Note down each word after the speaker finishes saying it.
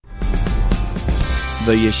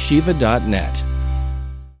theyeshiva.net.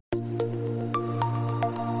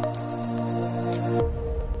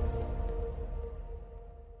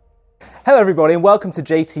 Hello everybody and welcome to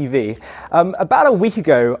JTV. About a week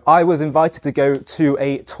ago I was invited to go to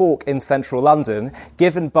a talk in central London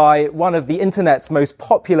given by one of the internet's most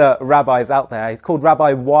popular rabbis out there. He's called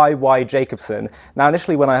Rabbi Y.Y. Jacobson. Now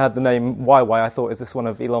initially when I heard the name Y.Y. I thought, is this one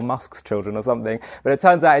of Elon Musk's children or something? But it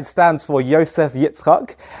turns out it stands for Yosef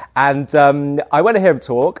Yitzchak. And I went to hear him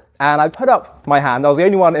talk and I put up my hand. I was the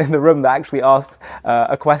only one in the room that actually asked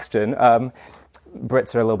a question.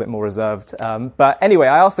 Brits are a little bit more reserved. But anyway,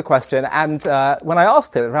 I asked the question, and when I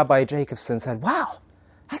asked it, Rabbi Jacobson said, wow,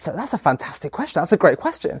 that's a fantastic question. That's a great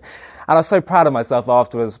question. And I was so proud of myself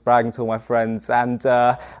afterwards, bragging to all my friends. And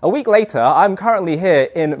a week later, I'm currently here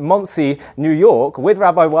in Monsey, New York, with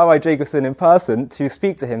Rabbi Y.Y. Jacobson in person to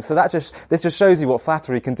speak to him. So this just shows you what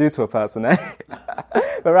flattery can do to a person, eh?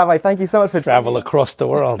 But Rabbi, thank you so much for travel across the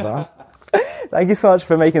world, huh? Thank you so much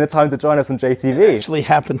for making the time to join us on JTV. Actually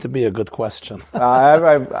happened to be a good question.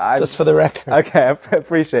 Just for the record. Okay, I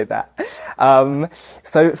appreciate that.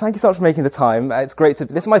 So thank you so much for making the time. It's great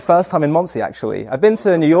this is my first time in Monsey, actually. I've been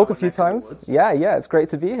to New York a few times. Yeah, it's great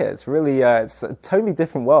to be here. It's really, it's a totally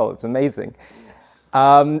different world. It's amazing.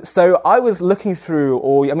 So I was looking through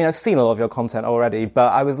I've seen a lot of your content already,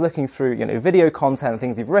 but I was looking through, video content,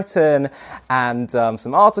 things you've written, and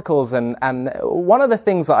some articles, and one of the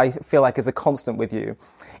things that I feel like is a constant with you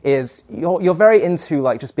is you're very into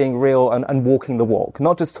like just being real and walking the walk,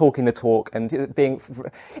 not just talking the talk and being,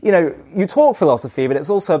 you talk philosophy, but it's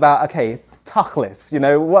also about, okay, tachlis,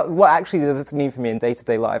 what actually does it mean for me in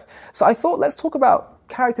day-to-day life? So I thought, let's talk about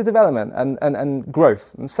character development and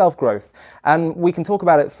growth and self-growth. And we can talk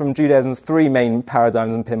about it from Judaism's three main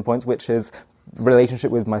paradigms and pinpoints, which is relationship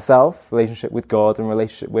with myself, relationship with God, and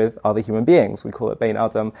relationship with other human beings. We call it Bein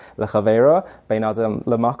Adam Lechavera, Bein Adam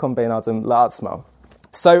Lemakom, Bein Adam La'atzmo.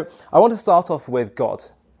 So I want to start off with God.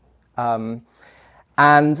 And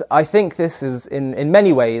I think this is, in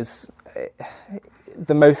many ways,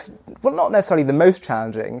 the most, well, not necessarily the most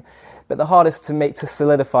challenging, but the hardest to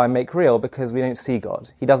solidify and make real, because we don't see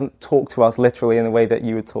God. He doesn't talk to us literally in the way that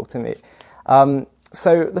you would talk to me.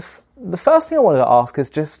 So the first thing I wanted to ask is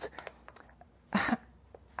just,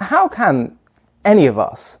 how can any of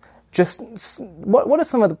us what are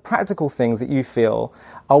some of the practical things that you feel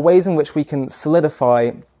are ways in which we can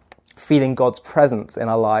solidify feeling God's presence in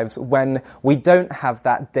our lives when we don't have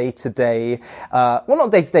that day-to-day, not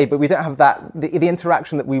day-to-day, but we don't have the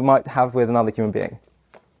interaction that we might have with another human being?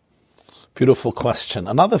 Beautiful question.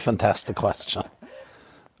 Another fantastic question.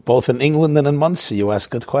 Both in England and in Monsey, you ask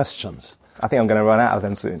good questions. I think I'm going to run out of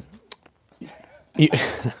them soon.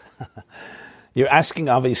 You're asking,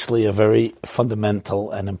 obviously, a very fundamental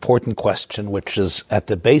and important question, which is at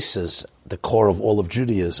the basis, the core of all of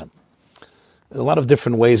Judaism. There's a lot of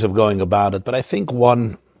different ways of going about it, but I think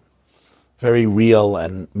one very real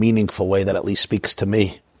and meaningful way that at least speaks to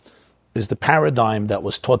me is the paradigm that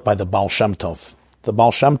was taught by the Baal Shem Tov. The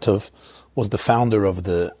Baal Shem Tov was the founder of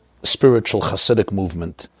the spiritual Hasidic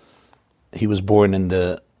movement. He was born in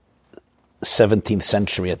the 17th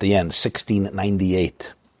century at the end,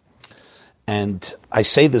 1698. And I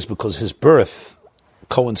say this because his birth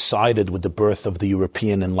coincided with the birth of the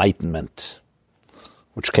European Enlightenment,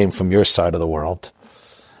 which came from your side of the world.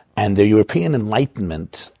 And the European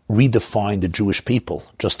Enlightenment redefined the Jewish people,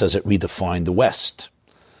 just as it redefined the West.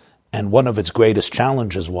 And one of its greatest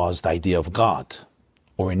challenges was the idea of God.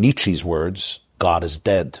 Or in Nietzsche's words, God is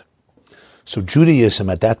dead. So Judaism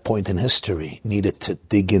at that point in history needed to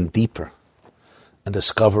dig in deeper and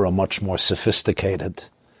discover a much more sophisticated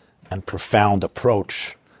and profound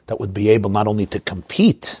approach that would be able not only to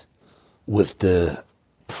compete with the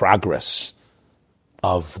progress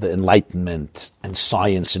of the Enlightenment and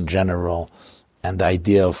science in general, and the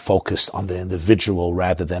idea of focus on the individual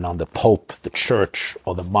rather than on the Pope, the Church,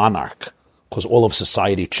 or the monarch, because all of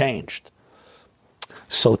society changed.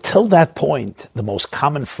 So till that point, the most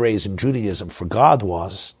common phrase in Judaism for God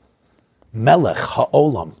was Melech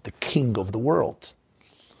HaOlam, the king of the world,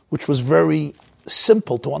 which was very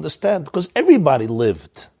simple to understand because everybody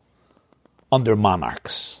lived under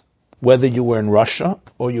monarchs. Whether you were in Russia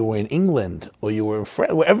or you were in England or you were in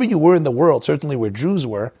France, wherever you were in the world, certainly where Jews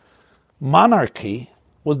were, monarchy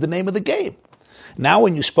was the name of the game. Now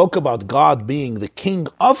when you spoke about God being the King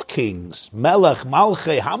of Kings, Melech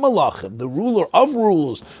Malchei Hamalachim, the ruler of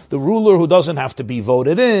rules, the ruler who doesn't have to be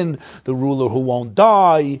voted in, the ruler who won't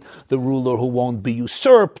die, the ruler who won't be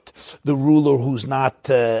usurped, the ruler who's not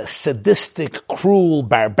sadistic, cruel,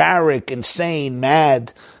 barbaric, insane,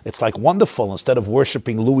 mad. It's like wonderful. Instead of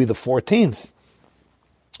worshipping Louis XIV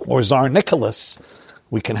or Tsar Nicholas,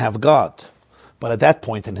 we can have God. But at that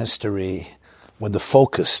point in history, when the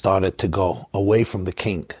focus started to go away from the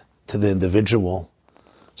king to the individual,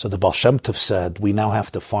 so the Baal Shem Tov said, we now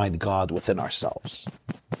have to find God within ourselves.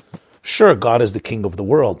 Sure, God is the king of the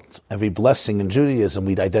world. Every blessing in Judaism,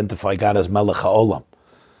 we'd identify God as Melech HaOlam.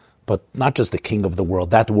 But not just the king of the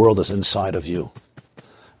world. That world is inside of you.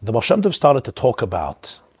 The Baal Shem Tov started to talk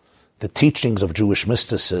about the teachings of Jewish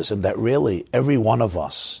mysticism, that really every one of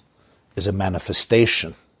us is a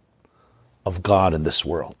manifestation of God in this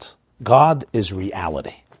world. God is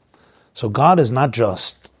reality. So God is not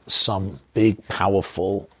just some big,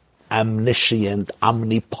 powerful, omniscient,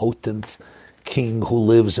 omnipotent king who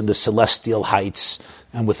lives in the celestial heights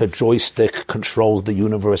and with a joystick controls the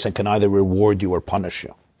universe and can either reward you or punish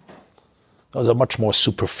you. That was a much more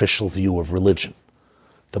superficial view of religion.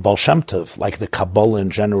 The Baal Shem Tov, like the Kabbalah in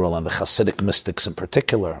general and the Hasidic mystics in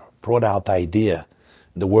particular, brought out the idea,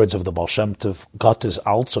 in the words of the Baal Shem Tov, Gott is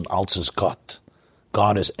Alts and Alts is Gott.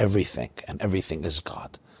 God is everything and everything is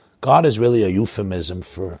God. God is really a euphemism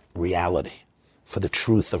for reality, for the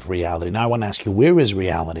truth of reality. Now I want to ask you, where is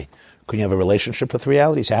reality? Can you have a relationship with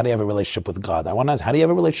reality? So how do you have a relationship with God? I want to ask, how do you have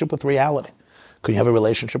a relationship with reality? Can you have a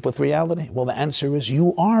relationship with reality? Well, the answer is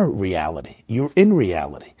you are reality. You're in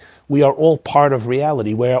reality. We are all part of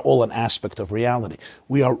reality. We are all an aspect of reality.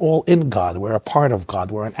 We are all in God. We're a part of God.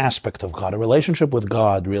 We're an aspect of God. A relationship with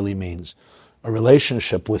God really means a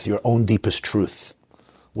relationship with your own deepest truth,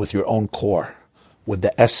 with your own core, with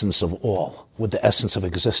the essence of all, with the essence of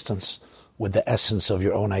existence, with the essence of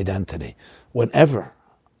your own identity. Whenever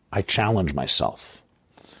I challenge myself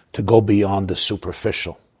to go beyond the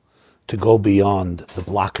superficial, to go beyond the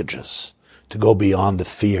blockages, to go beyond the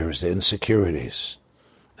fears, the insecurities,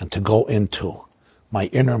 and to go into my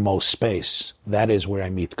innermost space, that is where I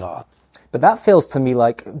meet God. But that feels to me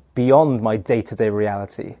like beyond my day-to-day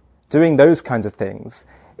reality. Doing those kinds of things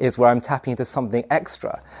is where I'm tapping into something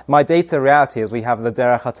extra. My data reality is we have the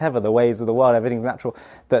Derech HaTeva, the ways of the world, everything's natural.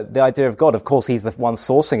 But the idea of God, of course, he's the one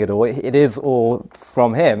sourcing it all. It is all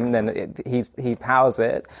from him, and he powers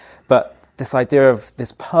it. But this idea of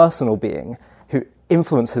this personal being who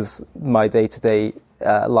influences my day-to-day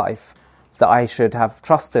life, that I should have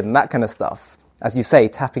trust in, and that kind of stuff. As you say,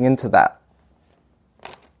 tapping into that.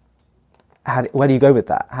 Where do you go with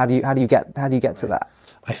that? How do you get to that?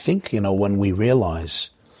 I think, when we realize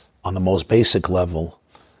on the most basic level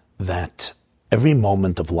that every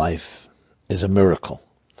moment of life is a miracle,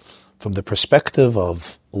 from the perspective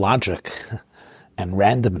of logic and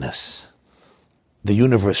randomness, the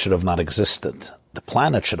universe should have not existed. The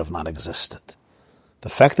planet should have not existed. The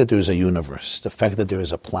fact that there is a universe, the fact that there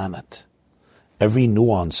is a planet, every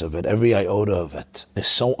nuance of it, every iota of it is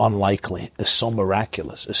so unlikely, is so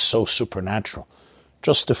miraculous, is so supernatural.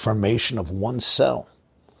 Just the formation of one cell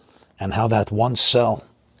and how that one cell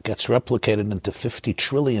gets replicated into 50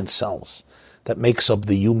 trillion cells that makes up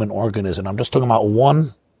the human organism. I'm just talking about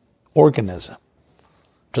one organism,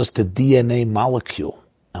 just the DNA molecule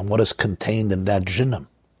and what is contained in that genome.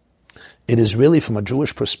 It is really, from a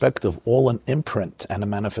Jewish perspective, all an imprint and a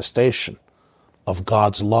manifestation of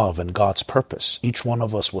God's love and God's purpose. Each one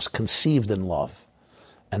of us was conceived in love.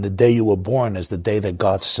 And the day you were born is the day that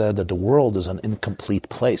God said that the world is an incomplete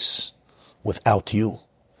place without you.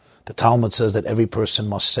 The Talmud says that every person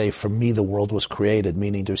must say, for me the world was created,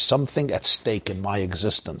 meaning there's something at stake in my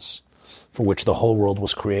existence for which the whole world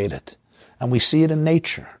was created. And we see it in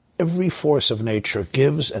nature. Every force of nature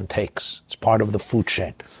gives and takes. It's part of the food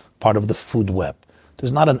chain, part of the food web.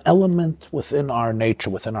 There's not an element within our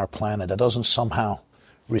nature, within our planet, that doesn't somehow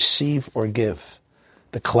receive or give.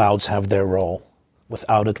 The clouds have their role.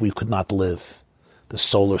 Without it, we could not live. The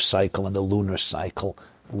solar cycle and the lunar cycle.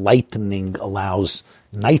 Lightning allows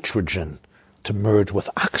nitrogen to merge with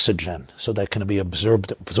oxygen so that it can be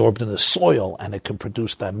absorbed in the soil, and it can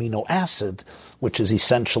produce the amino acid, which is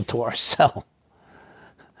essential to our cell.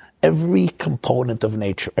 Every component of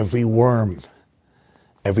nature, every worm,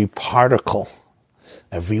 every particle,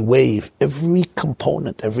 every wave, every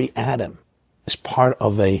component, every atom is part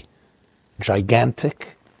of a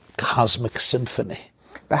gigantic cosmic symphony.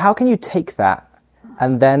 But how can you take that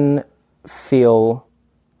and then feel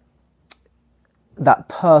that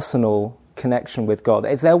personal connection with God?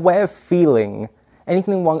 Is there a way of feeling,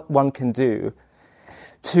 anything one can do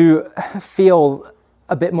to feel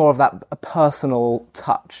a bit more of that personal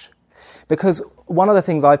touch? Because one of the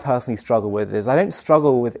things I personally struggle with is I don't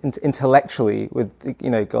struggle with intellectually with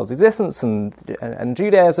God's existence and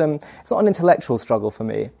Judaism. It's not an intellectual struggle for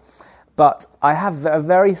me, but I have a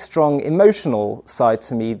very strong emotional side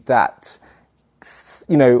to me that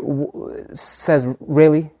says,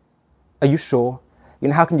 "Really? Are you sure?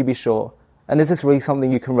 How can you be sure?" And is this really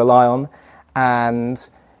something you can rely on? And,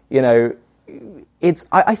 you know,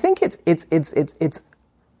 I think it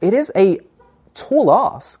is a tall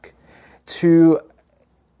ask to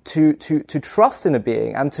trust in a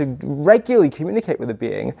being and to regularly communicate with a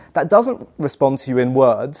being that doesn't respond to you in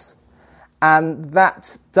words and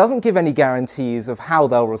that doesn't give any guarantees of how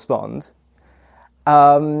they'll respond.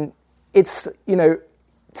 It's, you know,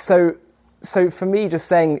 so for me, just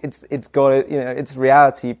saying it's God, you know, it's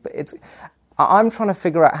reality, but I'm trying to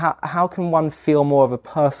figure out how can one feel more of a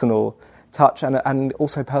personal touch and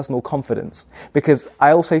also personal confidence, because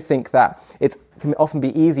I also think that it can often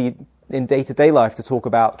be easy in day-to-day life to talk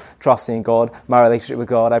about trusting in God, my relationship with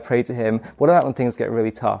God, I pray to Him. What about when things get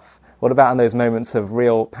really tough? What about in those moments of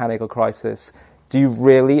real panic or crisis? Do you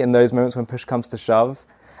really, in those moments when push comes to shove,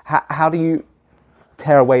 how do you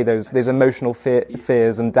tear away those emotional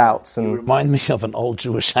fears and doubts? And you remind me of an old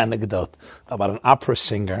Jewish anecdote about an opera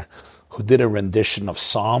singer who did a rendition of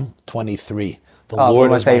Psalm 23. The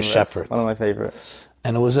Lord is my shepherd. One of my favorites.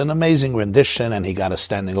 And it was an amazing rendition, and he got a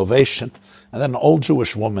standing ovation. And then an old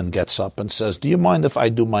Jewish woman gets up and says, do you mind if I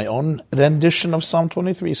do my own rendition of Psalm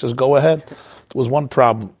 23? He says, go ahead. There was one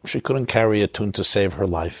problem. She couldn't carry a tune to save her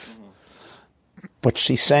life. But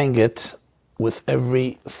she sang it with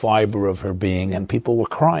every fiber of her being, and people were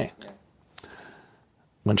crying.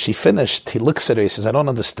 When she finished, he looks at her, he says, I don't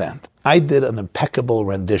understand. I did an impeccable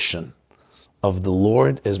rendition of the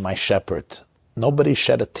Lord is my shepherd. Nobody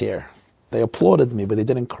shed a tear. They applauded me, but they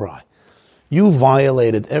didn't cry. You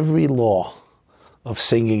violated every law of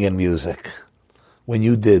singing and music when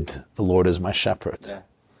you did the Lord is my shepherd. Yeah.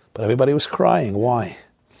 But everybody was crying. Why?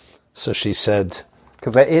 So she said...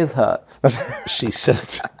 Because their ears hurt. She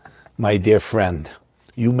said, my dear friend,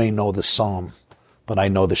 you may know the psalm, but I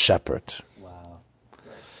know the shepherd. Wow.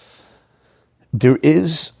 There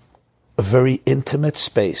is a very intimate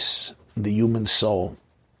space in the human soul.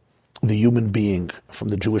 The human being, from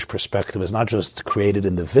the Jewish perspective, is not just created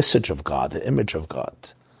in the visage of God, the image of God,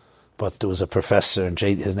 but there was a professor, and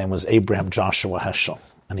his name was Abraham Joshua Heschel,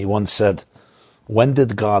 and he once said, when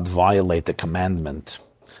did God violate the commandment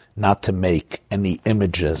not to make any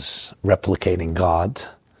images replicating God?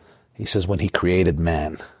 He says, when he created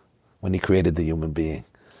man, when he created the human being.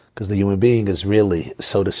 Because the human being is really,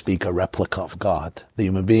 so to speak, a replica of God. The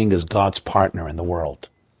human being is God's partner in the world.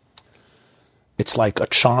 It's like a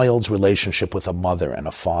child's relationship with a mother and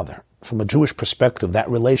a father. From a Jewish perspective, that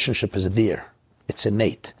relationship is there. It's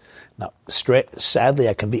innate. Now, sadly,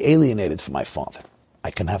 I can be alienated from my father. I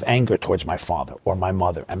can have anger towards my father or my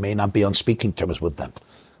mother. I may not be on speaking terms with them.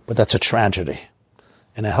 But that's a tragedy.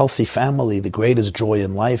 In a healthy family, the greatest joy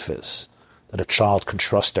in life is that a child can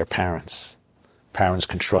trust their parents. Parents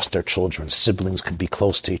can trust their children. Siblings can be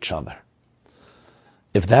close to each other.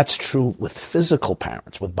 If that's true with physical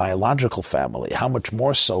parents, with biological family, how much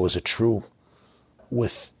more so is it true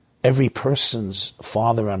with every person's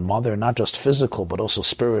father and mother, not just physical, but also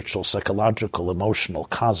spiritual, psychological, emotional,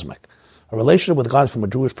 cosmic. A relationship with God from a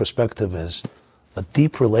Jewish perspective is a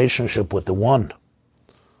deep relationship with the one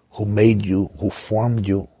who made you, who formed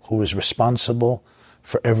you, who is responsible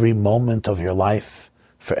for every moment of your life,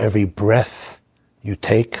 for every breath you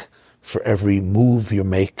take, for every move you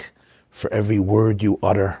make, for every word you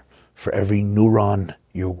utter, for every neuron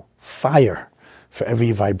you fire, for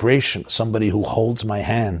every vibration. Somebody who holds my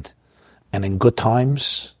hand and in good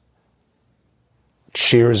times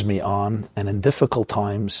cheers me on, and in difficult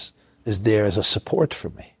times is there as a support for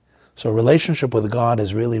me. So a relationship with God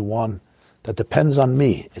is really one that depends on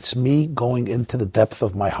me. It's me going into the depth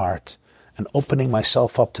of my heart and opening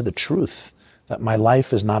myself up to the truth that my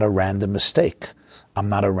life is not a random mistake. I'm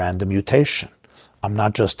not a random mutation. I'm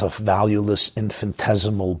not just a valueless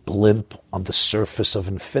infinitesimal blimp on the surface of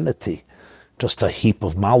infinity, just a heap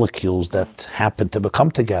of molecules that happen to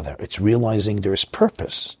become together. It's realizing there is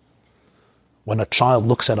purpose. When a child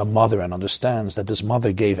looks at a mother and understands that this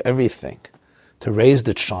mother gave everything to raise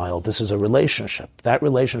the child, this is a relationship. That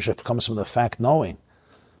relationship comes from the fact knowing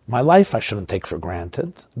my life I shouldn't take for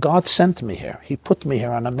granted. God sent me here. He put me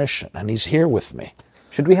here on a mission, and He's here with me.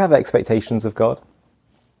 Should we have expectations of God?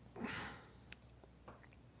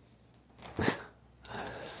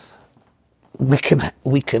 We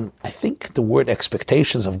can, I think the word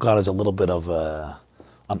expectations of God is a little bit of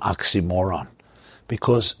an oxymoron.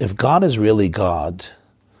 Because if God is really God,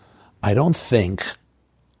 I don't think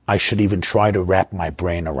I should even try to wrap my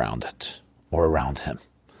brain around it or around Him.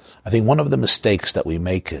 I think one of the mistakes that we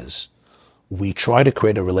make is we try to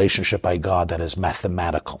create a relationship by God that is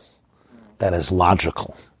mathematical, that is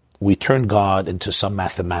logical. We turn God into some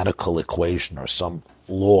mathematical equation or some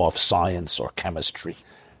law of science or chemistry.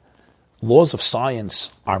 laws of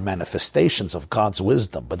science are manifestations of God's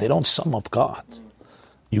wisdom, but they don't sum up God.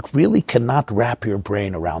 You really cannot wrap your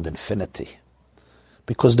brain around infinity.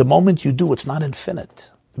 Because the moment you do, it's not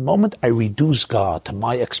infinite. The moment I reduce God to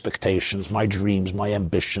my expectations, my dreams, my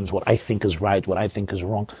ambitions, what I think is right, what I think is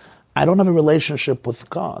wrong, I don't have a relationship with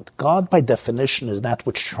God. God, by definition, is that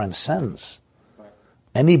which transcends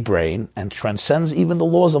any brain and transcends even the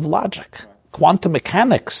laws of logic. Quantum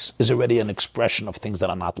mechanics is already an expression of things that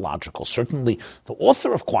are not logical. Certainly the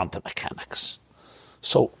author of quantum mechanics.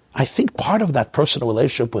 So I think part of that personal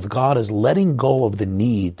relationship with God is letting go of the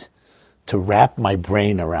need to wrap my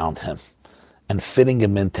brain around him and fitting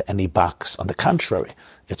him into any box. On the contrary,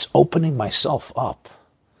 it's opening myself up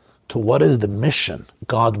to what is the mission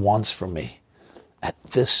God wants for me at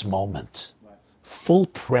this moment. Full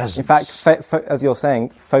presence. In fact, as you're saying,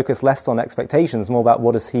 focus less on expectations, more about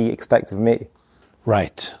what does he expect of me.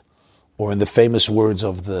 Right. Or in the famous words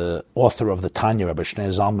of the author of the Tanya, Rabbi Shneur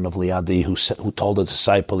Zalman of Liadi, who told a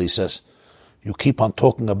disciple, he says, you keep on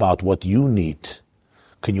talking about what you need.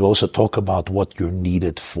 Can you also talk about what you're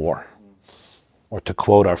needed for? Or to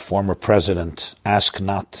quote our former president, ask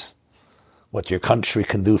not what your country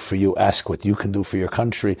can do for you, ask what you can do for your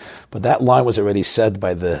country. But that line was already said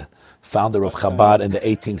by the founder of Chabad in the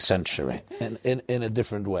 18th century, in a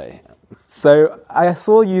different way. So I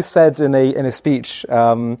saw you said in a speech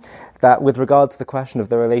that with regard to the question of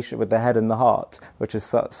the relationship with the head and the heart, which is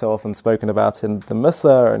so often spoken about in the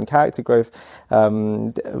Mussar and character growth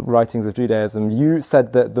writings of Judaism, you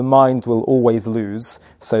said that the mind will always lose,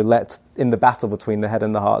 so in the battle between the head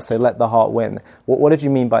and the heart, so let the heart win. What did you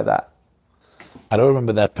mean by that? I don't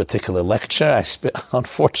remember that particular lecture.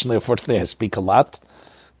 Unfortunately, I speak a lot.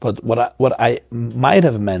 But what I might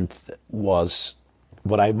have meant,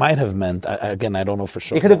 again, I don't know for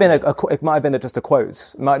sure. It could have been it might have been just a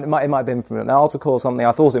quote. It might have been from an article or something.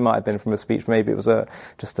 I thought it might have been from a speech. Maybe it was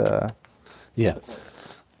just a. Yeah.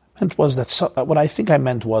 What I think I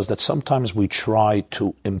meant was that sometimes we try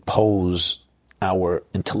to impose our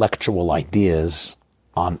intellectual ideas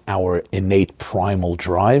on our innate primal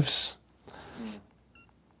drives,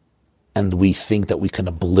 and we think that we can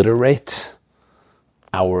obliterate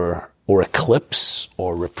or eclipse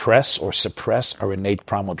or repress or suppress our innate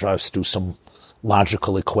primal drives through some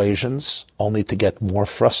logical equations, only to get more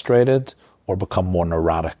frustrated or become more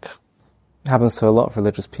neurotic. It happens to a lot of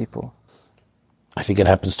religious people. I think it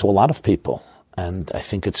happens to a lot of people. And I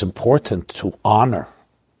think it's important to honor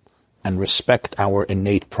and respect our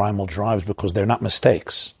innate primal drives because they're not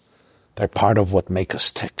mistakes. They're part of what make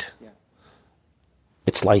us tick. Yeah.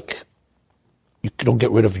 It's like you don't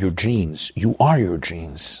get rid of your genes. You are your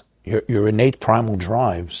genes. Your innate primal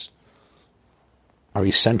drives are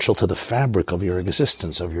essential to the fabric of your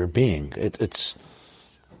existence, of your being. It's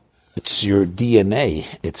your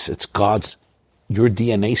DNA. It's God's. Your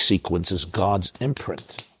DNA sequence is God's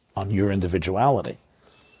imprint on your individuality.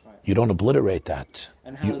 Right. You don't obliterate that.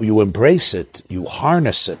 You embrace it. You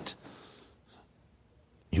harness it.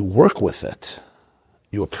 You work with it.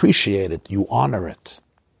 You appreciate it. You honor it.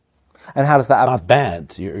 And how does that? It's not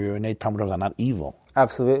bad. Your innate primal drives are not evil.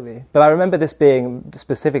 Absolutely. But I remember this being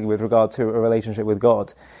specifically with regard to a relationship with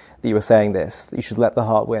God, that you were saying this, that you should let the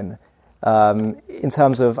heart win. In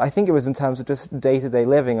terms of just day-to-day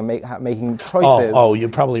living and making choices. Oh, you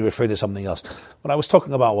probably referred to something else. What I was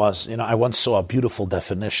talking about was, I once saw a beautiful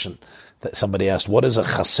definition that somebody asked, what is a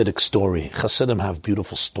Hasidic story? Hasidim have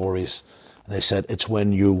beautiful stories. And they said, it's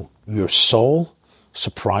when your soul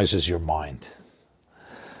surprises your mind.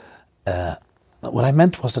 What I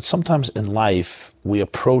meant was that sometimes in life we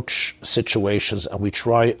approach situations and we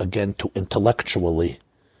try again to intellectually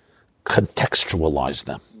contextualize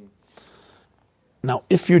them. Now,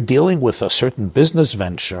 if you're dealing with a certain business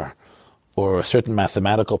venture or a certain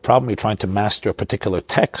mathematical problem, you're trying to master a particular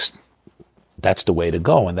text, that's the way to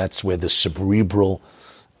go. And that's where the cerebral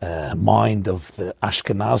mind of the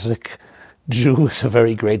Ashkenazic Jew is a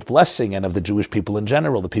very great blessing, and of the Jewish people in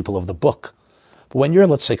general, the people of the book. But when you're,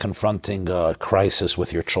 let's say, confronting a crisis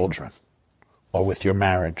with your children, or with your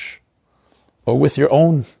marriage, or with your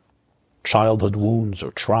own childhood wounds,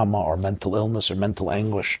 or trauma, or mental illness, or mental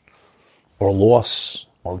anguish, or loss,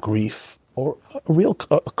 or grief, or a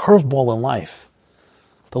curveball in life,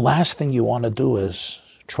 the last thing you want to do is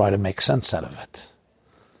try to make sense out of it.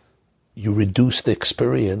 You reduce the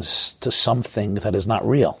experience to something that is not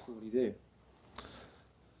real. So what do you do?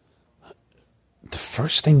 The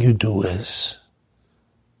first thing you do is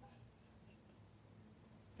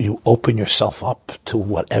you open yourself up to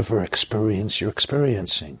whatever experience you're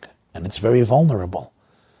experiencing. And it's very vulnerable.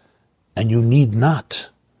 And you need not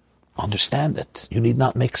understand it. You need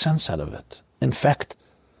not make sense out of it. In fact,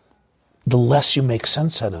 the less you make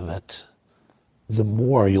sense out of it, the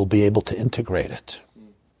more you'll be able to integrate it.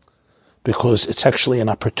 Because it's actually an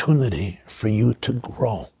opportunity for you to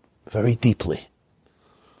grow very deeply.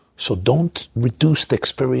 So don't reduce the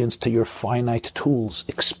experience to your finite tools.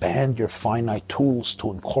 Expand your finite tools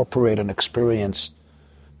to incorporate an experience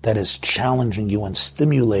that is challenging you and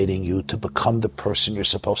stimulating you to become the person you're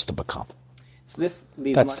supposed to become. So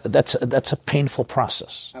that's a painful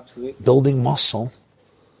process. Absolutely. Building muscle,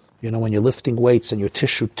 when you're lifting weights and your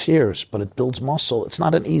tissue tears, but it builds muscle, it's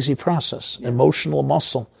not an easy process. Yeah. Emotional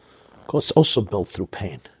muscle is also built through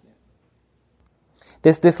pain.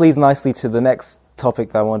 This leads nicely to the next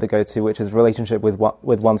topic that I wanted to go to, which is relationship with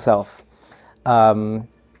oneself.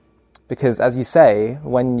 Because as you say,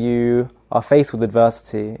 when you are faced with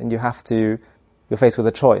adversity and you're faced with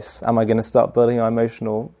a choice, am I going to start building my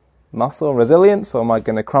emotional muscle, resilience, or am I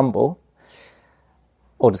going to crumble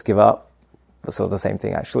or just give up? That's sort of the same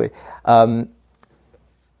thing, actually.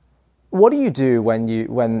 What do you do when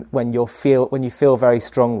you feel very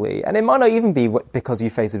strongly, and it might not even be because you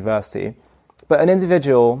face adversity, but an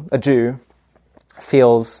individual, a Jew,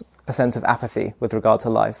 feels a sense of apathy with regard to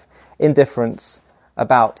life, indifference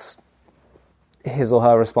about his or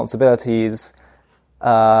her responsibilities,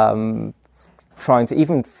 trying to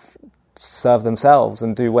even serve themselves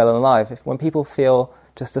and do well in life. When people feel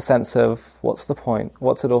just a sense of, what's the point?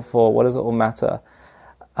 What's it all for? What does it all matter?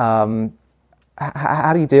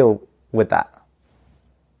 How do you deal with that?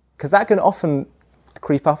 Because that can often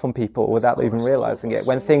creep up on people without even realizing it,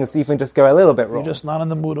 when things even just go a little bit wrong. You're just not in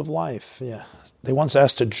the mood of life, yeah. They once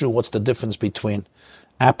asked a Jew, what's the difference between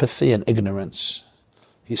apathy and ignorance?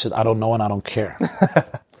 He said, I don't know and I don't care.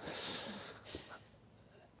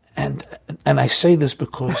 and I say this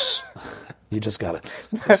because you just got it.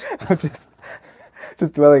 I'm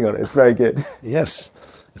just dwelling on it. It's very good. Yes,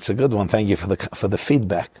 it's a good one. Thank you for the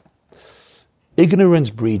feedback. Ignorance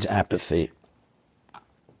breeds apathy.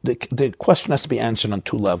 The question has to be answered on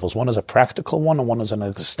two levels. One is a practical one and one is an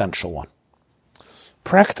existential one.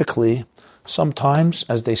 Practically, sometimes,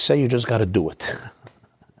 as they say, you just got to do it.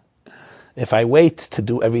 If I wait to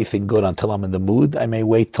do everything good until I'm in the mood, I may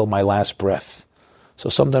wait till my last breath. So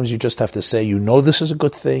sometimes you just have to say, this is a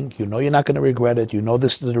good thing, you're not going to regret it,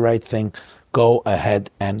 this is the right thing, go ahead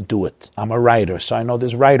and do it. I'm a writer, so I know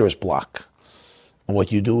there's writer's block. And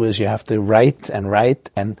what you do is you have to write,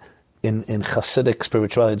 and in Hasidic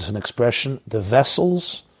spirituality, there's an expression, the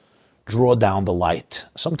vessels draw down the light.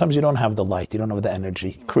 Sometimes you don't have the light, you don't have the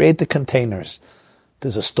energy. Create the containers.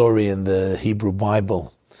 There's a story in the Hebrew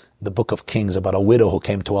Bible, the book of Kings, about a widow who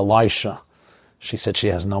came to Elisha. She said she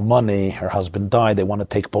has no money, her husband died, they want to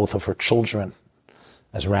take both of her children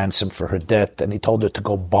as ransom for her debt, and he told her to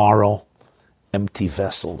go borrow empty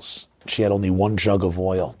vessels. She had only one jug of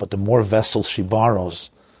oil, but the more vessels she borrows,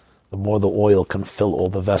 the more the oil can fill all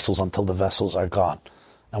the vessels until the vessels are gone.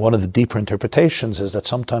 And one of the deeper interpretations is that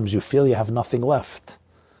sometimes you feel you have nothing left,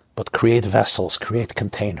 but create vessels, create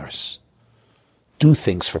containers. Do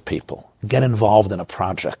things for people. Get involved in a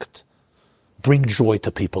project. Bring joy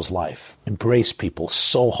to people's life. Embrace people.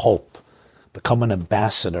 Sow hope. Become an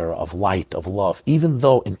ambassador of light, of love. Even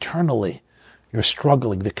though internally you're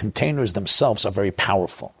struggling, the containers themselves are very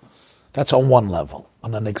powerful. That's on one level.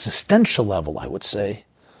 On an existential level, I would say,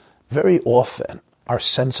 very often our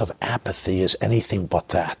sense of apathy is anything but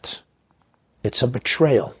that. It's a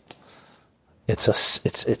betrayal.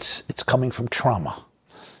 It's coming from trauma.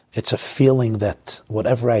 It's a feeling that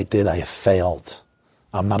whatever I did, I have failed.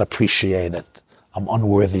 I'm not appreciated. I'm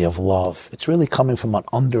unworthy of love. It's really coming from an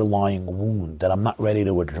underlying wound that I'm not ready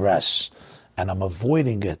to address, and I'm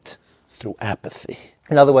avoiding it through apathy.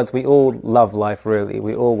 In other words, we all love life, really.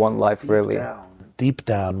 We all want life, really. Deep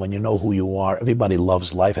down, when you know who you are, everybody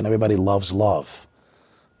loves life and everybody loves love.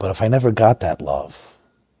 But if I never got that love,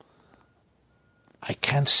 I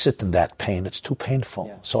can't sit in that pain. It's too painful.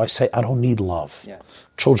 Yeah. So I say, I don't need love. Yeah.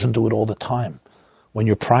 Children do it all the time. When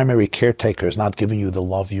your primary caretaker is not giving you the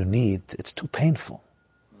love you need, it's too painful.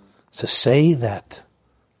 To say that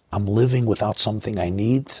I'm living without something I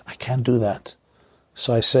need, I can't do that.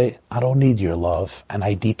 So I say, I don't need your love, and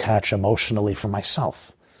I detach emotionally from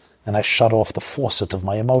myself. And I shut off the faucet of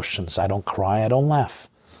my emotions. I don't cry, I don't laugh.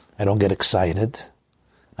 I don't get excited.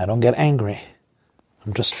 I don't get angry.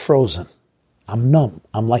 I'm just frozen. I'm numb.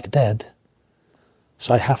 I'm like dead.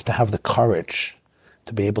 So I have to have the courage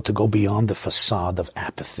to be able to go beyond the facade of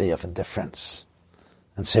apathy, of indifference,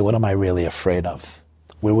 and say, what am I really afraid of?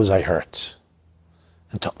 Where was I hurt?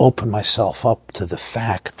 And to open myself up to the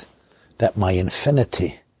fact that my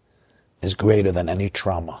infinity is greater than any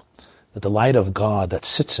trauma. That the light of God that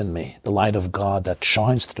sits in me, the light of God that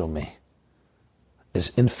shines through me,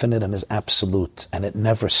 is infinite and is absolute, and it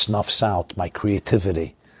never snuffs out my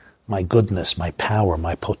creativity, my goodness, my power,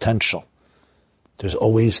 my potential. There's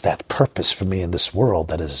always that purpose for me in this world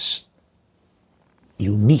that is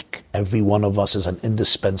unique. Every one of us is an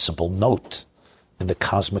indispensable note in the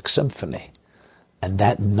cosmic symphony. And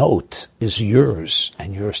that note is yours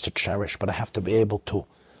and yours to cherish, but I have to be able to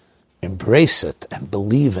embrace it and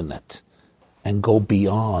believe in it and go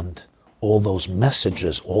beyond all those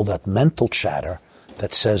messages, all that mental chatter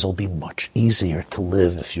that says it'll be much easier to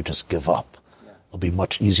live if you just give up. It'll be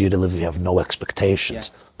much easier to live if you have no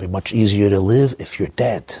expectations. Yes. It'll be much easier to live if you're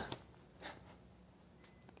dead.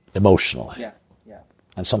 Emotionally.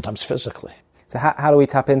 And sometimes physically. So how do we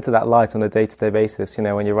tap into that light on a day-to-day basis,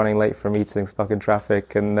 when you're running late for a meeting, stuck in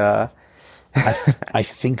traffic, and... I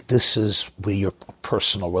think this is where your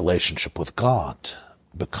personal relationship with God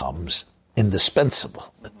becomes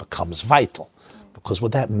indispensable. It becomes vital. Because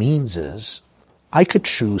what that means is, I could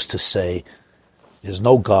choose to say, there's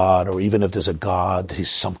no God, or even if there's a God,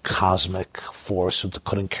 he's some cosmic force who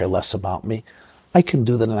couldn't care less about me. I can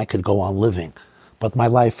do that and I could go on living. But my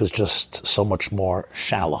life is just so much more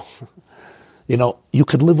shallow. You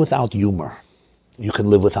could live without humor. You can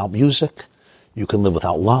live without music. You can live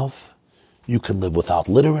without love. You can live without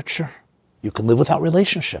literature. You can live without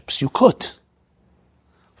relationships. You could.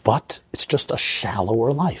 But it's just a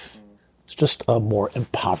shallower life. It's just a more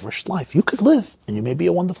impoverished life. You could live, and you may be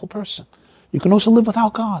a wonderful person. You can also live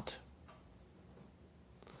without God.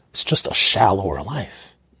 It's just a shallower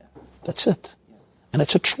life. That's it. And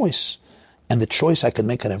it's a choice. And the choice I can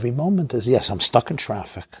make at every moment is, yes, I'm stuck in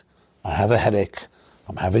traffic. I have a headache.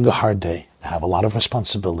 I'm having a hard day. I have a lot of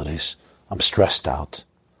responsibilities. I'm stressed out.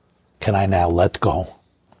 Can I now let go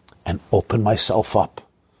and open myself up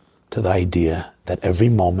to the idea that every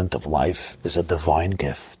moment of life is a divine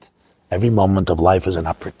gift? Every moment of life is an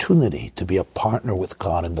opportunity to be a partner with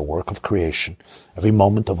God in the work of creation. Every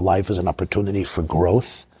moment of life is an opportunity for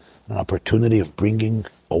growth, an opportunity of bringing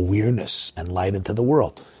awareness and light into the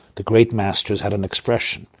world. The great masters had an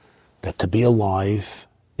expression that to be alive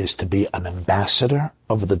is to be an ambassador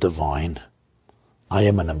of the divine. I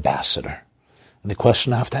am an ambassador. And the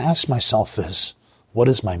question I have to ask myself is, what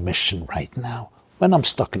is my mission right now when I'm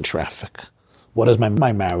stuck in traffic? What is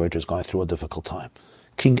my marriage is going through a difficult time?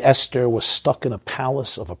 King Esther was stuck in a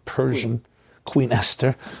palace of a Persian. Queen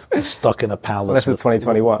Esther was stuck in a palace. This is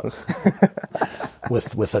 2021.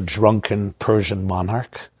 with a drunken Persian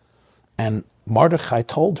monarch. And Mordechai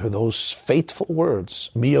told her those fateful words,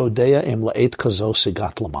 Mi odea im la'et kazo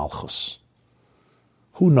sigat lamalchus.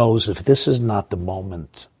 Who knows if this is not the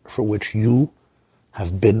moment for which you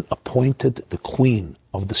have been appointed the queen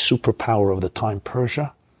of the superpower of the time,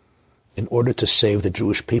 Persia, in order to save the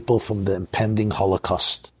Jewish people from the impending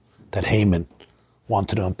Holocaust that Haman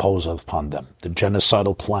wanted to impose upon them, the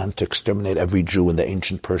genocidal plan to exterminate every Jew in the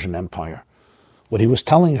ancient Persian Empire. What he was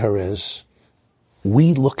telling her is,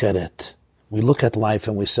 we look at it, we look at life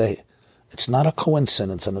and we say, it's not a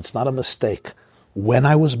coincidence and it's not a mistake. When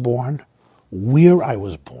I was born, where I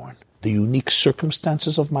was born, the unique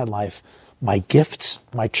circumstances of my life, my gifts,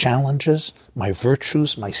 my challenges, my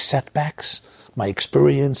virtues, my setbacks, my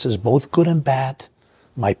experiences, both good and bad,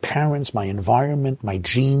 my parents, my environment, my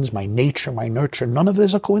genes, my nature, my nurture, none of it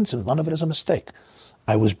is a coincidence, none of it is a mistake.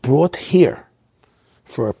 I was brought here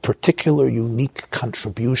for a particular unique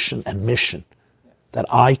contribution and mission that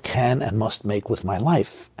I can and must make with my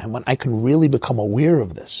life. And when I can really become aware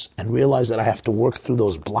of this and realize that I have to work through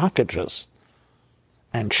those blockages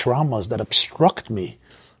and traumas that obstruct me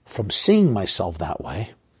from seeing myself that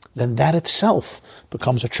way, then that itself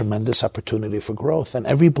becomes a tremendous opportunity for growth. And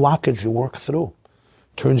every blockage you work through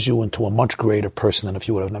turns you into a much greater person than if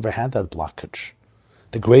you would have never had that blockage.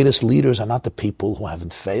 The greatest leaders are not the people who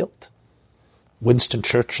haven't failed. Winston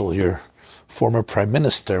Churchill, your former prime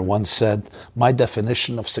minister, once said, my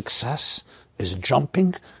definition of success is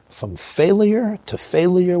jumping from failure to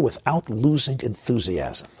failure without losing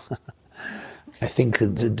enthusiasm. I think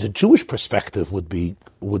the Jewish perspective would be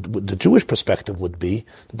the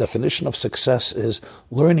definition of success is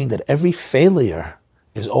learning that every failure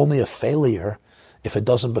is only a failure if it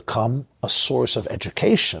doesn't become a source of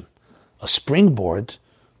education, a springboard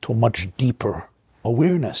to a much deeper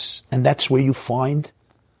awareness. And that's where you find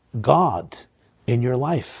God in your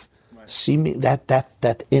life. Right. See me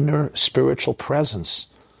that inner spiritual presence,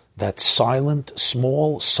 that silent,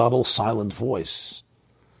 small, subtle, silent voice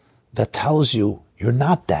that tells you you're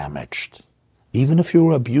not damaged, even if you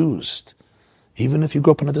were abused, even if you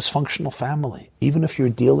grew up in a dysfunctional family, even if you're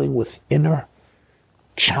dealing with inner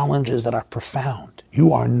challenges that are profound.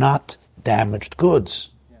 You are not damaged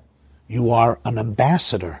goods. You are an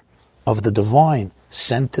ambassador of the divine,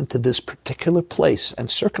 sent into this particular place and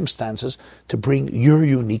circumstances to bring your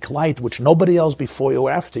unique light, which nobody else before you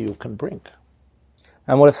or after you can bring.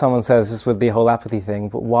 And what if someone says, just with the whole apathy thing,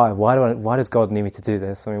 but why? Why does God need me to do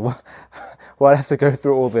this? I mean, why do I have to go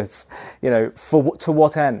through all this? To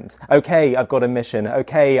what end? Okay, I've got a mission.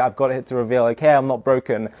 Okay, I've got it to reveal. Okay, I'm not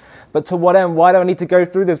broken. But to what end? Why do I need to go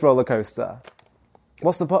through this roller coaster?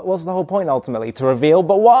 What's the whole point ultimately? To reveal,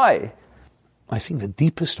 but why? I think the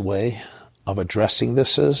deepest way of addressing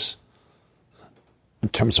this is in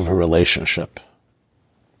terms of a relationship.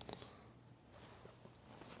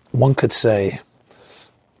 One could say,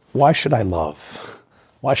 why should I love?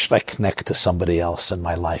 Why should I connect to somebody else in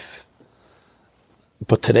my life?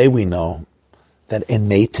 But today we know that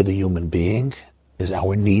innate to the human being is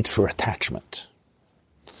our need for attachment.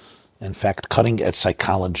 In fact, cutting-edge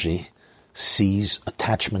psychology sees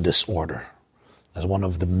attachment disorder as one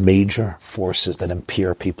of the major forces that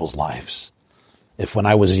impair people's lives. If when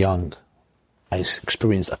I was young, I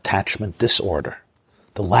experienced attachment disorder,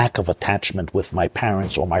 the lack of attachment with my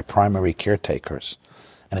parents or my primary caretakers,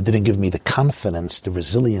 and it didn't give me the confidence, the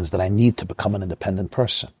resilience that I need to become an independent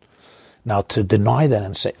person. Now, to deny that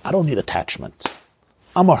and say, I don't need attachment.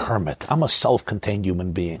 I'm a hermit. I'm a self-contained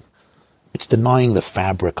human being. It's denying the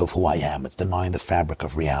fabric of who I am. It's denying the fabric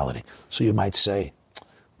of reality. So you might say,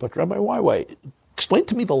 but Rabbi, why? Explain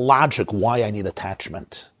to me the logic why I need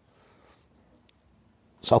attachment.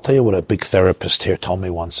 So I'll tell you what a big therapist here told me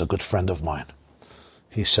once, a good friend of mine.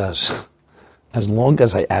 He says, as long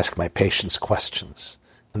as I ask my patients questions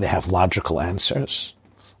and they have logical answers,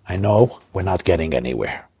 I know we're not getting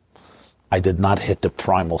anywhere. I did not hit the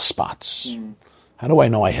primal spots. How do I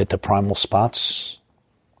know I hit the primal spots?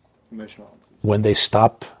 Emotional answers. When they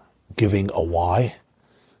stop giving a why,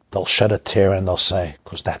 they'll shed a tear and they'll say,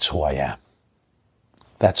 because that's who I am.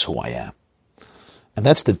 That's who I am. And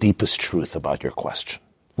that's the deepest truth about your question.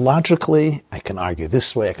 Logically, I can argue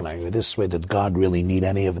this way, I can argue this way. Did God really need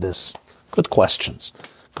any of this? Good questions.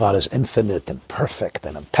 God is infinite and perfect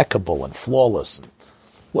and impeccable and flawless.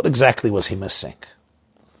 What exactly was he missing?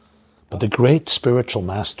 But the great spiritual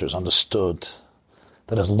masters understood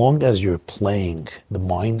that as long as you're playing the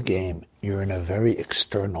mind game, you're in a very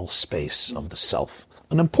external space of the self.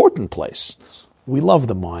 An important place. We love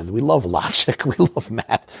the mind. We love logic. We love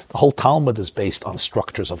math. The whole Talmud is based on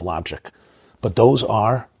structures of logic. But those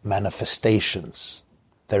are manifestations.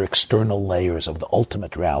 They're external layers of the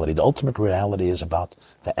ultimate reality. The ultimate reality is about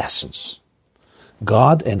the essence.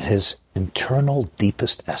 God, in his internal,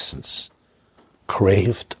 deepest essence,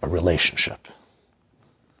 craved a relationship.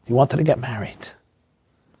 He wanted to get married.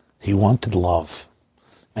 He wanted love.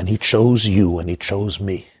 And he chose you and he chose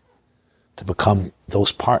me to become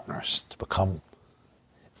those partners, to become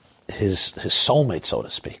his soulmate, so to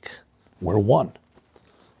speak. We're one.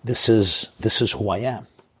 This is who I am.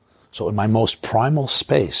 So in my most primal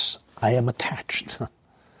space, I am attached.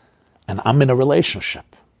 And I'm in a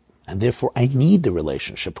relationship. And therefore I need the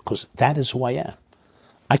relationship because that is who I am.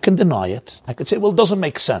 I can deny it. I could say, well, it doesn't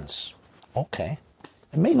make sense. Okay.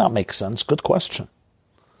 It may not make sense. Good question.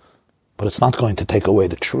 But it's not going to take away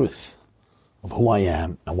the truth of who I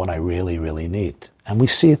am and what I really, really need. And we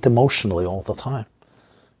see it emotionally all the time.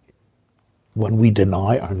 When we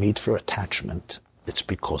deny our need for attachment, it's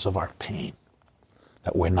because of our pain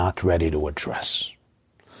that we're not ready to address.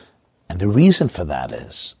 And the reason for that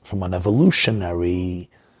is, from an evolutionary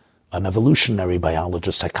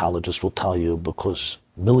biologist, psychologist will tell you, because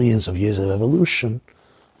millions of years of evolution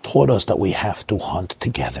taught us that we have to hunt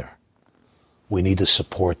together. We need the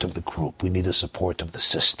support of the group. We need the support of the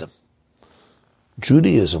system.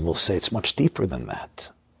 Judaism will say it's much deeper than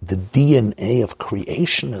that. The DNA of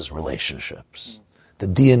creation is relationships. The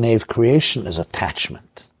DNA of creation is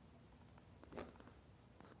attachment.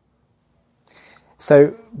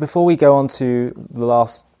 So before we go on to the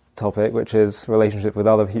last topic, which is relationship with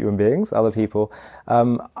other human beings, other people,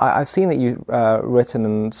 I've seen that you've written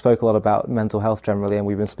and spoke a lot about mental health generally, and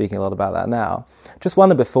we've been speaking a lot about that now. Just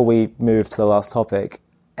wonder, before we move to the last topic,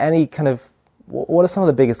 what are some of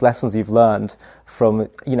the biggest lessons you've learned from,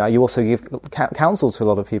 you also give counsel to a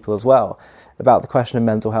lot of people as well, about the question of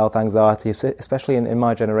mental health, anxiety, especially in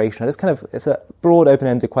my generation. It's a broad,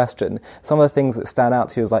 open-ended question. Some of the things that stand out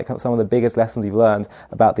to you as like some of the biggest lessons you've learned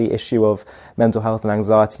about the issue of mental health and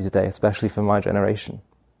anxiety today, especially for my generation.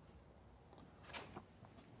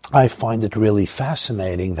 I find it really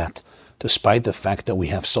fascinating that despite the fact that we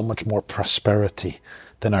have so much more prosperity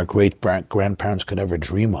than our great-grandparents could ever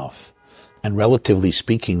dream of, and relatively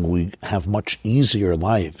speaking, we have much easier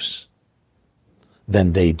lives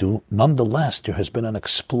than they do. Nonetheless, there has been an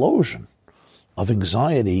explosion of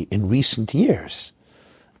anxiety in recent years.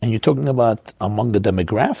 And you're talking about among the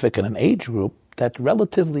demographic and an age group that,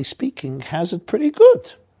 relatively speaking, has it pretty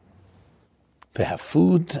good. They have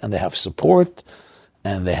food, and they have support,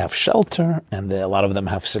 and they have shelter, and a lot of them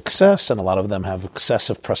have success, and a lot of them have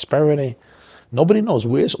excessive prosperity. Nobody knows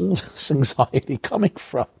where's all this anxiety coming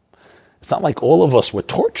from. It's not like all of us were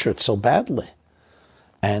tortured so badly.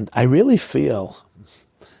 And I really feel,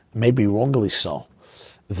 maybe wrongly so,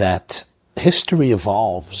 that history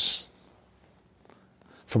evolves.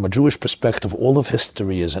 From a Jewish perspective, all of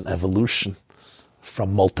history is an evolution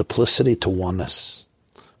from multiplicity to oneness,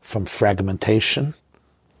 from fragmentation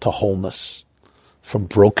to wholeness, from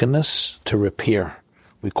brokenness to repair.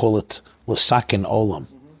 We call it l'sakin olam,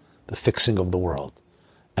 the fixing of the world.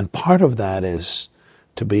 And part of that is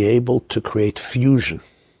to be able to create fusion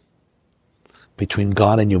between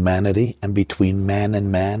God and humanity, and between man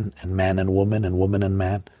and man and woman and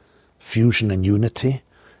man, fusion and unity.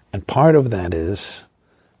 And part of that is,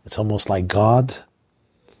 it's almost like God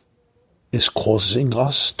is causing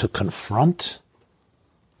us to confront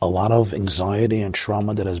a lot of anxiety and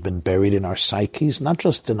trauma that has been buried in our psyches, not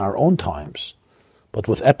just in our own times, but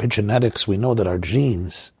with epigenetics, we know that our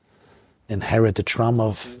genes inherit the trauma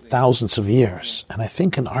of thousands of years. And I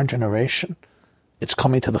think in our generation, it's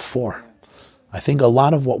coming to the fore. I think a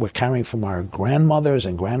lot of what we're carrying from our grandmothers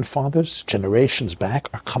and grandfathers, generations back,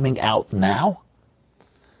 are coming out now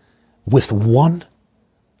with one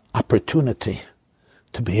opportunity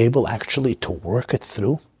to be able actually to work it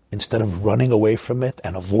through instead of running away from it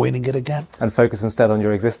and avoiding it again. And focus instead on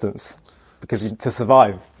your existence. Because to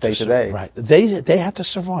survive day to day. Right. They had to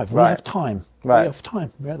survive. We have time. Right. We have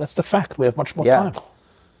time. Yeah, that's the fact. We have much more time.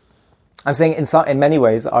 I'm saying in many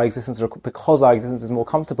ways, our existence, because our existence is more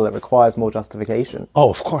comfortable, it requires more justification.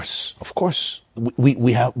 Oh, of course. Of course.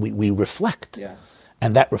 We reflect. Yeah.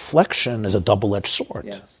 And that reflection is a double-edged sword.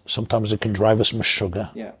 Yes. Sometimes it can drive us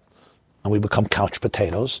mashuga. Yeah. And we become couch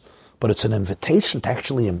potatoes. But it's an invitation to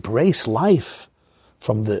actually embrace life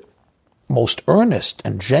from the most earnest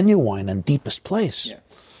and genuine and deepest place,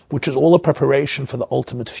 which is all a preparation for the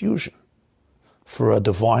ultimate fusion, for a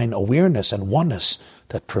divine awareness and oneness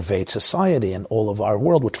that pervades society and all of our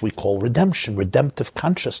world, which we call redemption. Redemptive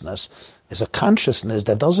consciousness is a consciousness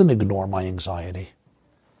that doesn't ignore my anxiety.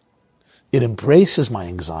 It embraces my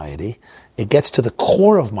anxiety, it gets to the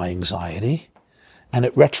core of my anxiety, and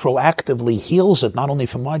it retroactively heals it, not only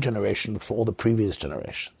for my generation, but for all the previous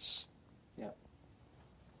generations.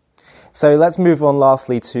 So let's move on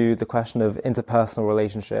lastly to the question of interpersonal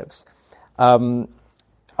relationships.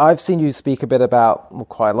 I've seen you speak a bit about, well,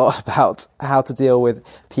 quite a lot about how to deal with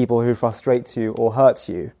people who frustrate you or hurt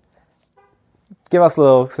you. Give us a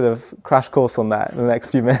little sort of crash course on that in the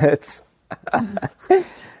next few minutes.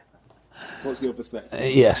 What's your perspective?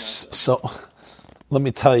 Yes. So let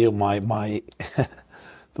me tell you my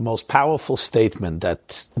the most powerful statement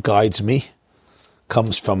that guides me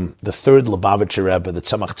comes from the third Lubavitcher Rebbe, the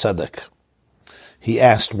Tzemach Tzedek. He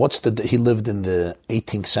asked, he lived in the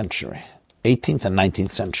 18th century, 18th and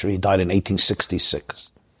 19th century. He died in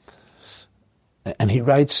 1866. And he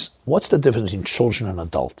writes, what's the difference between children and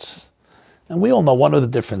adults? And we all know one of the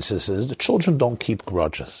differences is the children don't keep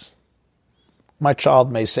grudges. My child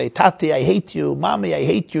may say, Tati, I hate you. Mommy, I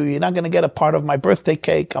hate you. You're not going to get a part of my birthday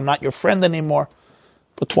cake. I'm not your friend anymore.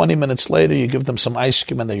 But 20 minutes later, you give them some ice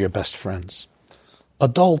cream and they're your best friends.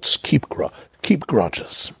 Adults keep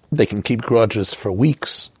grudges. They can keep grudges for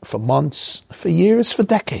weeks, for months, for years, for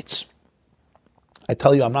decades. I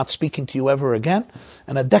tell you, I'm not speaking to you ever again,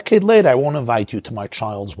 and a decade later, I won't invite you to my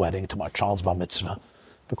child's wedding, to my child's bar mitzvah,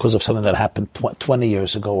 because of something that happened 20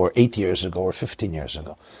 years ago, or 8 years ago, or 15 years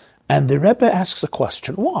ago. And the Rebbe asks the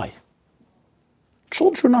question, why?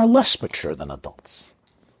 Children are less mature than adults.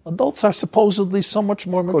 Adults are supposedly so much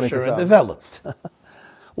more mature and developed.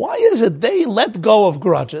 Why is it they let go of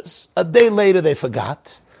grudges, a day later they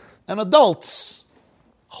forgot, and adults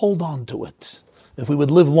hold on to it? If we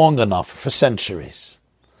would live long enough, for centuries.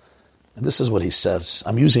 And this is what he says.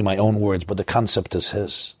 I'm using my own words, but the concept is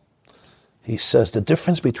his. He says the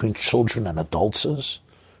difference between children and adults is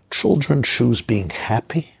children choose being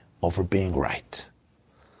happy over being right.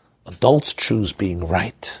 Adults choose being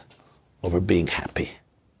right over being happy.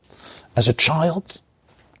 As a child,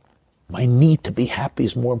 my need to be happy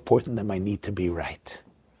is more important than my need to be right.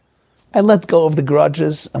 I let go of the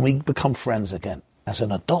grudges and we become friends again. As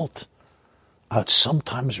an adult, I'd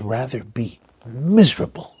sometimes rather be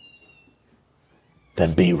miserable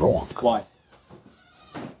than be wrong. Why?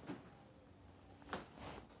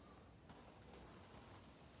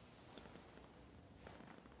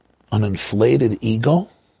 An inflated ego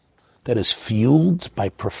that is fueled by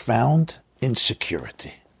profound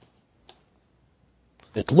insecurity.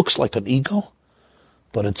 It looks like an ego,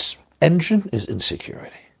 but its engine is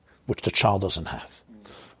insecurity, which the child doesn't have.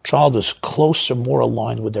 Child is closer, more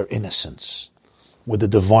aligned with their innocence, with the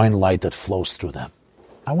divine light that flows through them.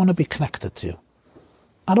 I want to be connected to you.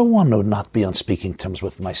 I don't want to not be on speaking terms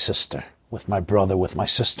with my sister, with my brother, with my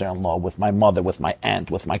sister-in-law, with my mother, with my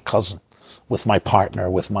aunt, with my cousin, with my partner,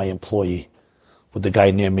 with my employee, with the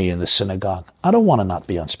guy near me in the synagogue. I don't want to not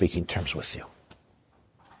be on speaking terms with you.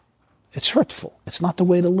 It's hurtful. It's not the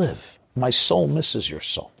way to live. My soul misses your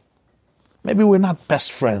soul. Maybe we're not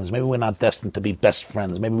best friends. Maybe we're not destined to be best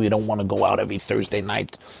friends. Maybe we don't want to go out every Thursday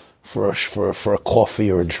night for a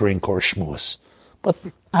coffee or a drink or a schmooze. But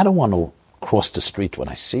I don't want to cross the street when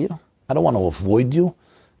I see you. I don't want to avoid you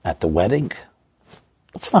at the wedding.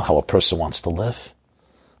 That's not how a person wants to live.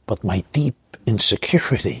 But my deep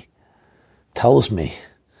insecurity tells me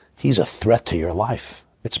he's a threat to your life.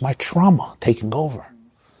 It's my trauma taking over.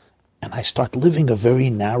 And I start living a very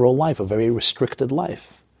narrow life, a very restricted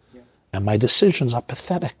life. And my decisions are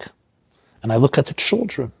pathetic. And I look at the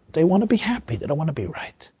children. They want to be happy. They don't want to be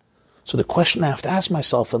right. So the question I have to ask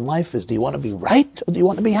myself in life is, do you want to be right or do you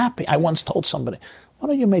want to be happy? I once told somebody, why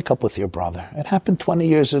don't you make up with your brother? It happened 20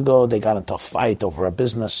 years ago. They got into a fight over a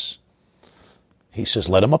business. He says,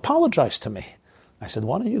 let him apologize to me. I said,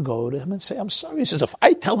 why don't you go to him and say, I'm sorry? He says, if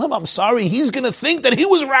I tell him I'm sorry, he's going to think that he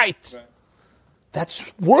was right. That's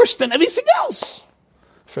worse than everything else.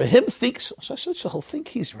 For him, thinks, so I said, so he'll think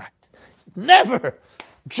he's right. Never.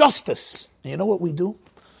 Justice. And you know what we do?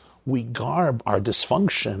 We garb our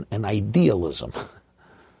dysfunction in idealism.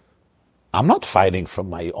 I'm not fighting from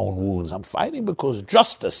my own wounds. I'm fighting because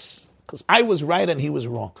justice, because I was right and he was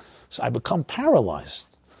wrong. So I become paralyzed.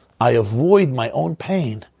 I avoid my own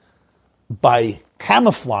pain by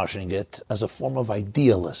camouflaging it as a form of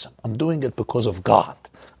idealism. I'm doing it because of God.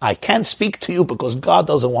 I can't speak to you because God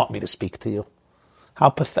doesn't want me to speak to you. How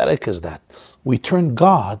pathetic is that? We turn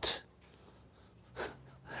God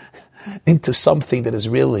into something that is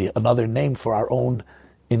really another name for our own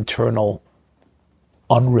internal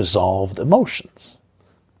unresolved emotions.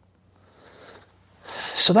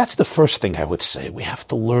 So that's the first thing I would say. We have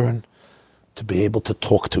to learn to be able to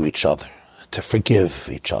talk to each other, to forgive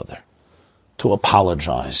each other, to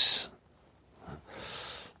apologize,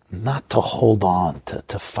 not to hold on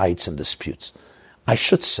to fights and disputes. I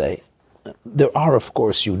should say, there are, of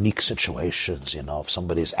course, unique situations, if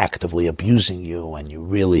somebody is actively abusing you and you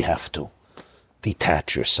really have to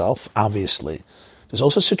detach yourself, obviously. There's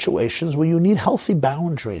also situations where you need healthy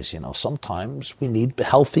boundaries, Sometimes we need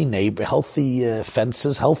healthy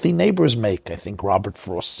fences, healthy neighbors make, I think Robert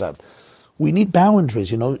Frost said. We need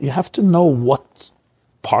boundaries, You have to know what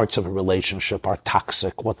parts of a relationship are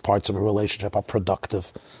toxic, what parts of a relationship are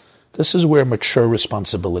productive. This is where mature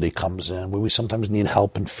responsibility comes in, where we sometimes need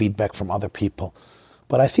help and feedback from other people.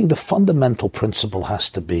 But I think the fundamental principle has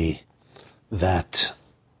to be that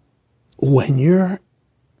when you're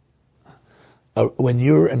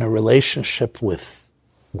in a relationship with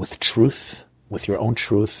truth, with your own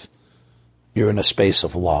truth, you're in a space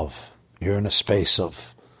of love. You're in a space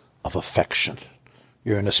of affection.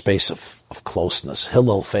 You're in a space of closeness.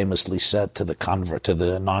 Hillel famously said to the convert, to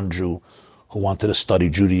the non-Jew who wanted to study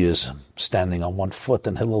Judaism, standing on one foot,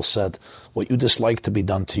 and Hillel said, what you dislike to be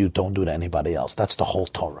done to you, don't do to anybody else. That's the whole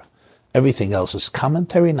Torah. Everything else is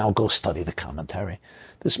commentary. Now go study the commentary.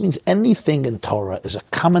 This means anything in Torah is a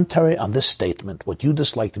commentary on this statement. What you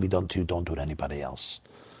dislike to be done to you, don't do to anybody else.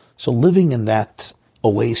 So living in that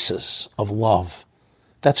oasis of love,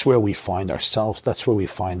 that's where we find ourselves. That's where we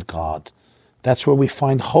find God. That's where we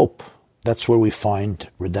find hope. That's where we find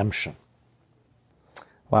redemption.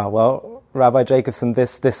 Wow, well, Rabbi Jacobson,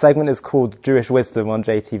 this segment is called Jewish Wisdom on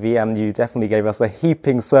JTV, and you definitely gave us a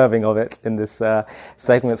heaping serving of it in this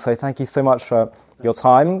segment. So thank you so much for your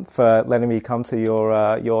time, for letting me come to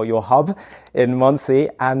your hub in Monsey,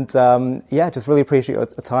 and just really appreciate your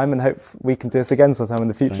time, and hope we can do this again sometime in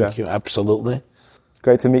the future. Thank you, absolutely.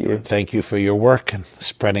 Great to meet you. Thank you for your work and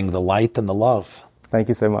spreading the light and the love. Thank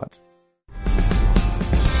you so much.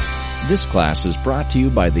 This class is brought to you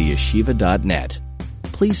by theyeshiva.net.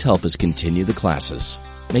 Please help us continue the classes.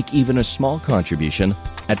 Make even a small contribution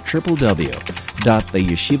at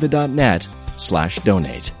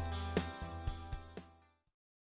www.theyeshiva.net/donate.